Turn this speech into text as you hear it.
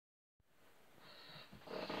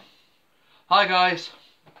Hi guys,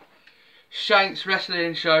 Shank's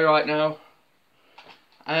wrestling show right now,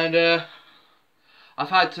 and I've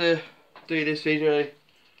had to do this video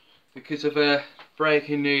because of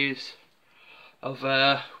breaking news of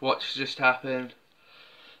what's just happened.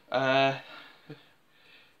 In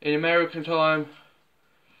American time,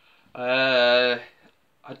 I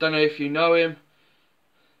don't know if you know him.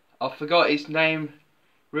 I forgot his name,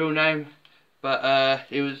 real name, but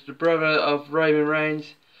he was the brother of Roman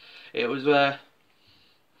Reigns. It was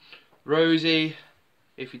Rosie.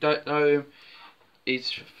 If you don't know him,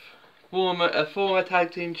 he's a former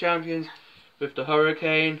tag team champions with the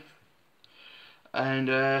Hurricane, and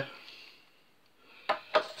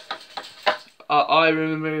I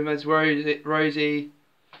remember him as Rosie.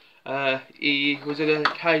 He was in a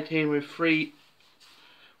tag team with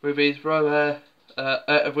his brother,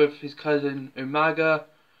 with his cousin Umaga,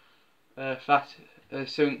 Fatu.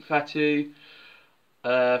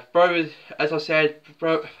 Brothers, as I said,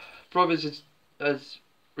 brothers as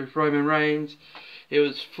with Roman Reigns. He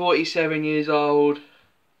was 47 years old,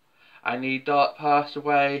 and he passed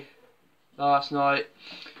away last night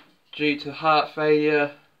due to heart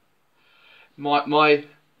failure. My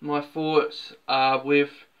thoughts are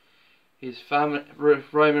with his family,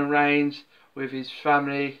 with Roman Reigns, with his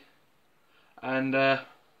family, and I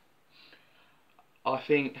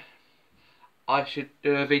think I should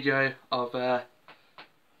do a video of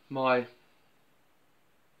my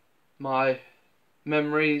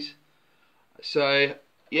memories. So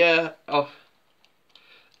yeah, I've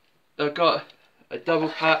got a double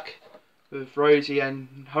pack with Rosie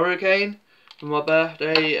and Hurricane for my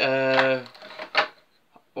birthday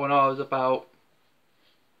when I was about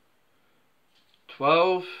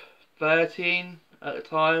 12, 13 at the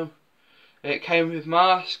time. It came with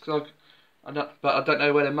masks, but I don't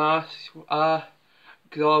know where the masks are,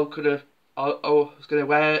 because I was going to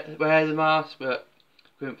wear the mask, but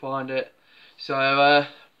couldn't find it. So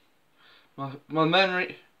my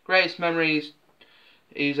greatest memory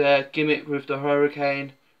is a gimmick with the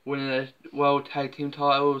Hurricane, winning the World Tag Team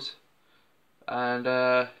titles, and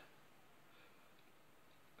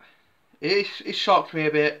it shocked me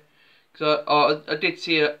a bit, because I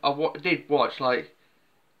did watch like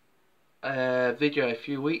a video a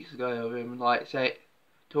few weeks ago of him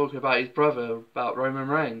talking about his brother, about Roman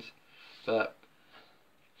Reigns, but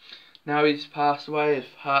now he's passed away with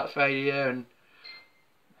heart failure,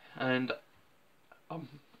 and I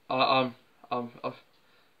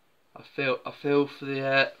feel for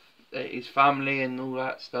his family and all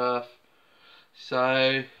that stuff.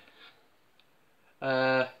 So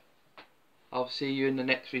I'll see you in the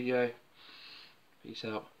next video. Peace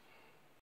out.